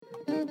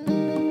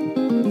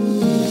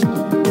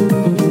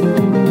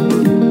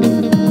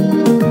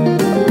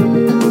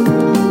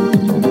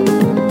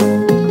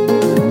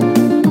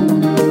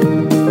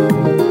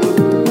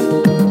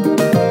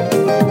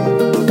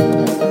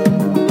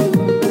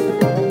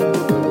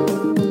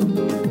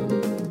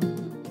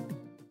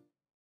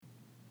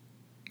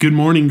Good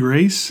morning,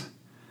 Grace.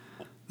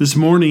 This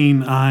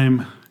morning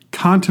I'm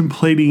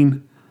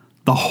contemplating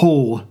the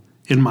hole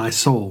in my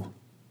soul.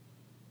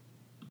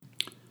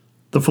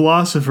 The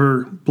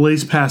philosopher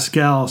Blaise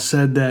Pascal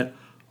said that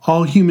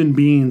all human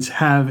beings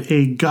have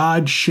a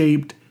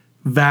God-shaped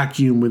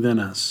vacuum within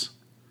us.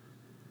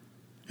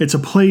 It's a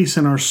place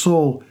in our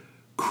soul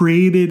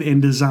created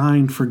and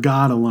designed for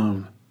God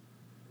alone.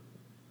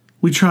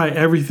 We try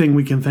everything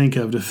we can think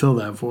of to fill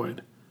that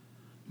void.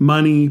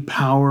 Money,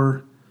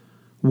 power,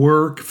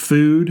 work,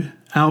 food,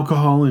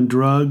 alcohol and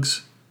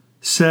drugs,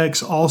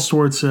 sex, all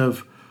sorts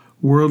of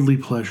worldly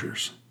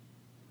pleasures.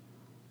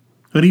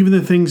 But even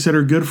the things that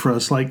are good for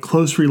us, like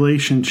close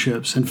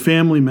relationships and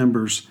family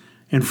members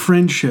and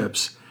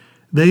friendships,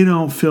 they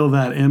don't fill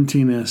that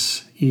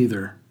emptiness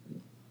either.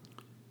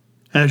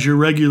 As your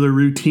regular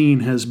routine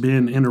has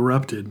been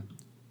interrupted,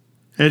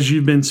 as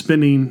you've been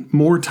spending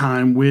more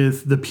time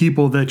with the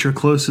people that you're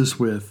closest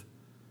with,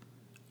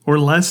 or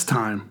less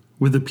time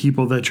with the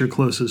people that you're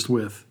closest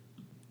with,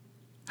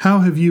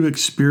 how have you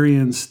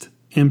experienced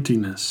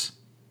emptiness?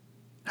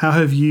 How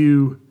have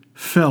you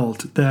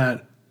felt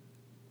that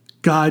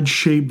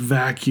God-shaped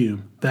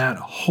vacuum, that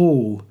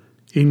hole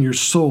in your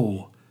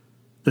soul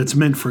that's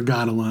meant for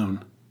God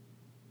alone?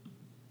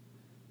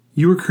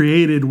 You were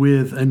created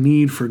with a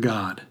need for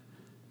God,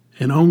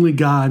 and only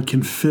God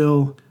can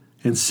fill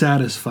and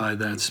satisfy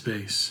that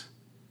space.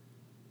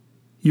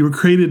 You were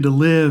created to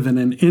live in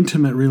an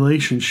intimate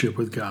relationship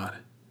with God,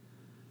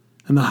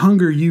 and the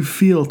hunger you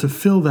feel to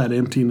fill that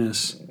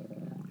emptiness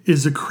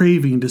is the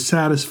craving to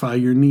satisfy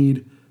your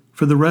need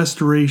for the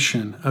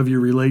restoration of your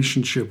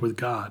relationship with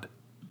God.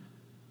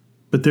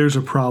 But there's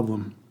a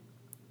problem.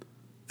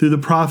 Through the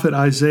prophet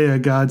Isaiah,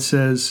 God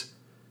says,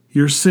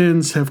 "Your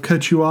sins have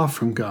cut you off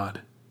from God.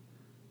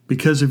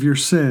 Because of your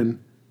sin,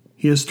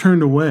 He has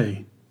turned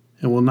away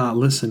and will not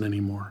listen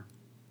anymore."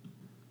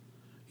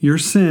 Your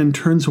sin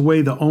turns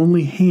away the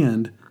only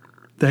hand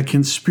that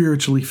can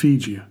spiritually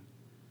feed you.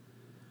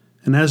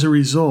 And as a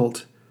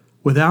result,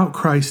 without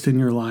Christ in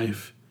your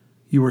life,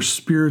 you are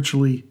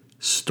spiritually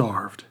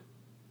starved.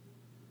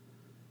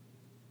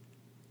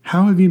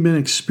 How have you been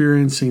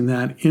experiencing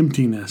that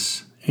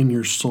emptiness in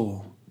your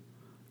soul,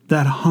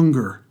 that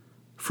hunger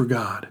for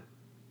God?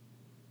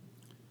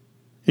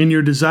 In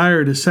your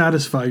desire to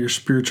satisfy your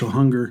spiritual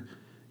hunger,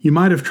 you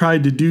might have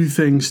tried to do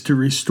things to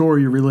restore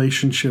your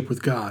relationship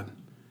with God.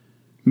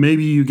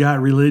 Maybe you got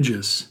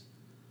religious.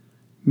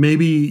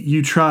 Maybe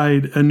you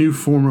tried a new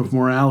form of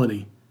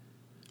morality.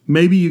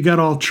 Maybe you got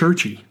all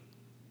churchy.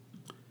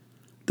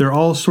 There are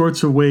all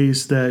sorts of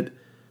ways that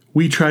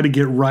we try to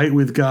get right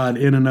with God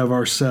in and of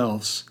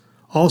ourselves.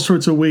 All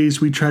sorts of ways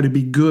we try to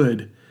be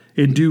good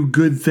and do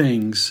good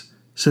things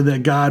so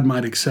that God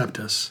might accept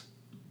us.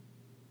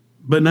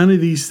 But none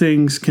of these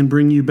things can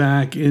bring you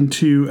back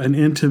into an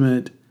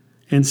intimate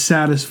and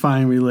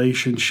satisfying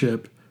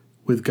relationship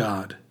with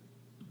God.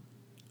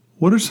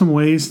 What are some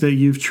ways that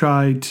you've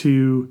tried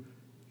to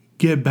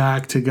get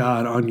back to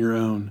God on your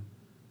own,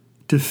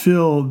 to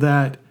fill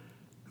that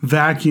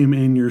vacuum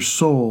in your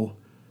soul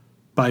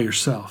by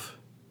yourself?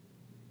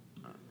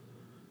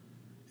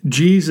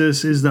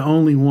 Jesus is the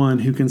only one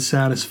who can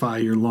satisfy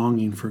your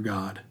longing for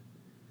God.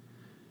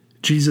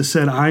 Jesus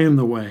said, "I am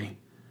the way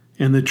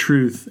and the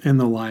truth and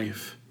the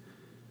life.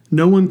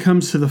 No one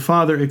comes to the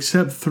Father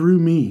except through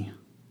me."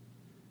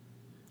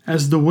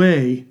 As the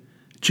way,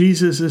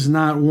 Jesus is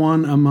not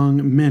one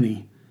among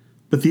many,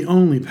 but the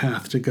only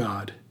path to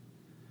God.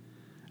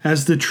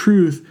 As the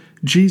truth,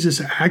 Jesus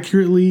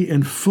accurately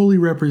and fully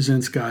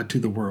represents God to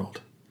the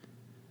world.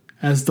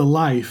 As the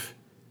life,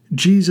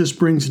 Jesus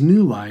brings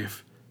new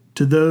life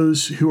to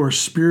those who are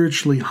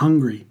spiritually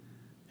hungry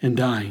and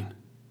dying.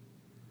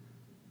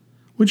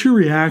 What's your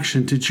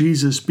reaction to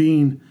Jesus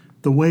being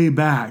the way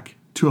back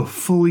to a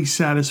fully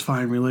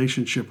satisfying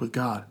relationship with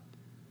God?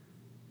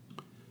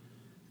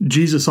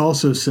 Jesus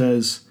also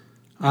says,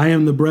 "I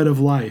am the bread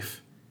of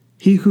life.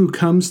 He who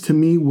comes to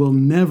me will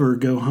never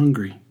go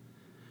hungry,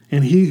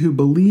 and he who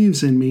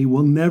believes in me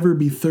will never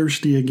be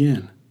thirsty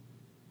again."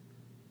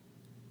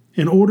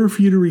 In order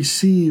for you to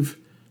receive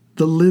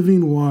the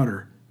living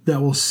water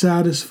that will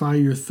satisfy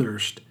your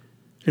thirst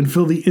and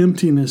fill the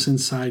emptiness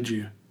inside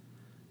you,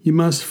 you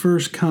must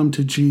first come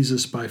to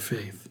Jesus by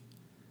faith.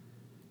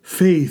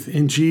 Faith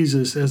in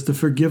Jesus as the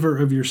forgiver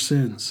of your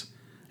sins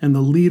and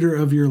the leader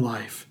of your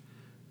life.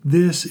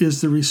 This is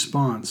the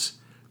response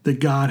that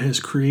God has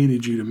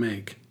created you to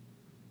make.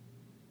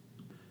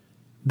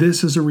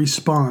 This is a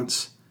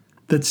response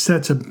that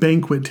sets a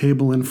banquet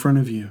table in front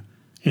of you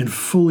and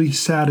fully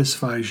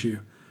satisfies you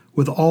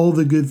with all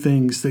the good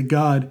things that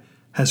God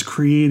has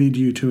created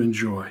you to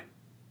enjoy.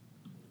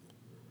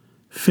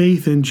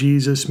 Faith in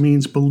Jesus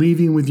means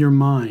believing with your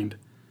mind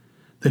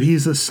that He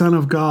is the Son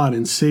of God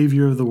and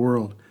Savior of the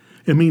world.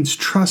 It means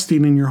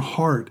trusting in your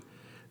heart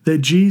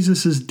that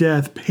Jesus'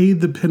 death paid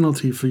the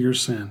penalty for your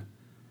sin.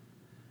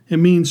 It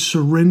means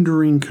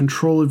surrendering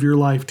control of your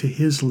life to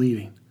His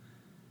leading.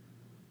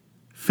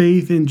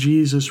 Faith in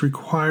Jesus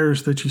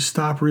requires that you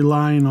stop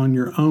relying on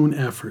your own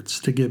efforts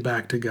to get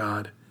back to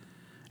God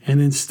and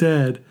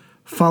instead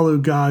follow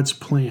God's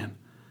plan,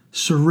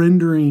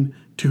 surrendering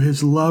to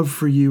his love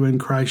for you in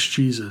Christ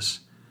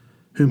Jesus,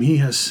 whom he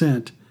has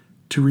sent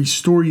to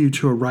restore you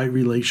to a right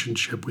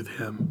relationship with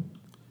him.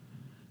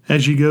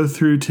 As you go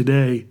through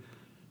today,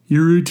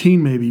 your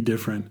routine may be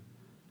different,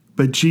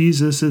 but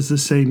Jesus is the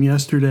same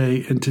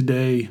yesterday and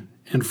today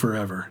and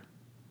forever.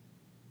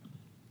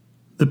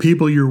 The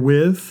people you're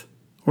with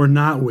or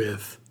not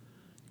with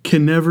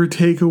can never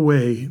take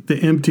away the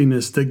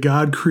emptiness that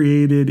God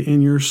created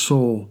in your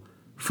soul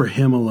for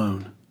him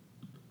alone.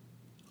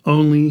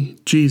 Only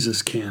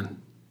Jesus can.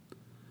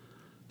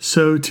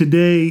 So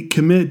today,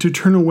 commit to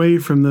turn away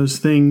from those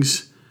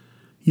things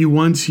you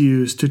once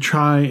used to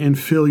try and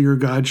fill your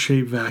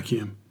God-shaped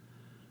vacuum,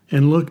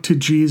 and look to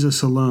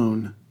Jesus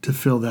alone to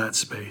fill that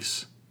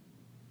space.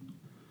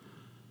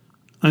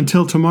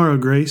 Until tomorrow,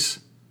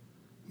 Grace,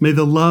 may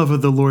the love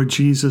of the Lord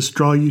Jesus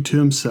draw you to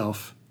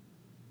himself.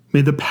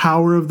 May the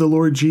power of the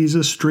Lord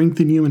Jesus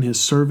strengthen you in his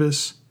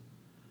service.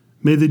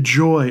 May the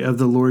joy of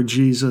the Lord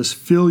Jesus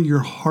fill your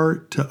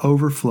heart to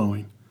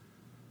overflowing.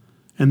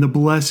 And the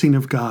blessing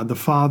of God, the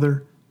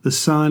Father, the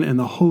Son, and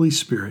the Holy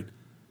Spirit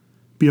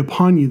be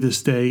upon you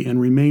this day and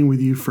remain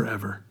with you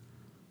forever.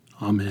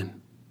 Amen.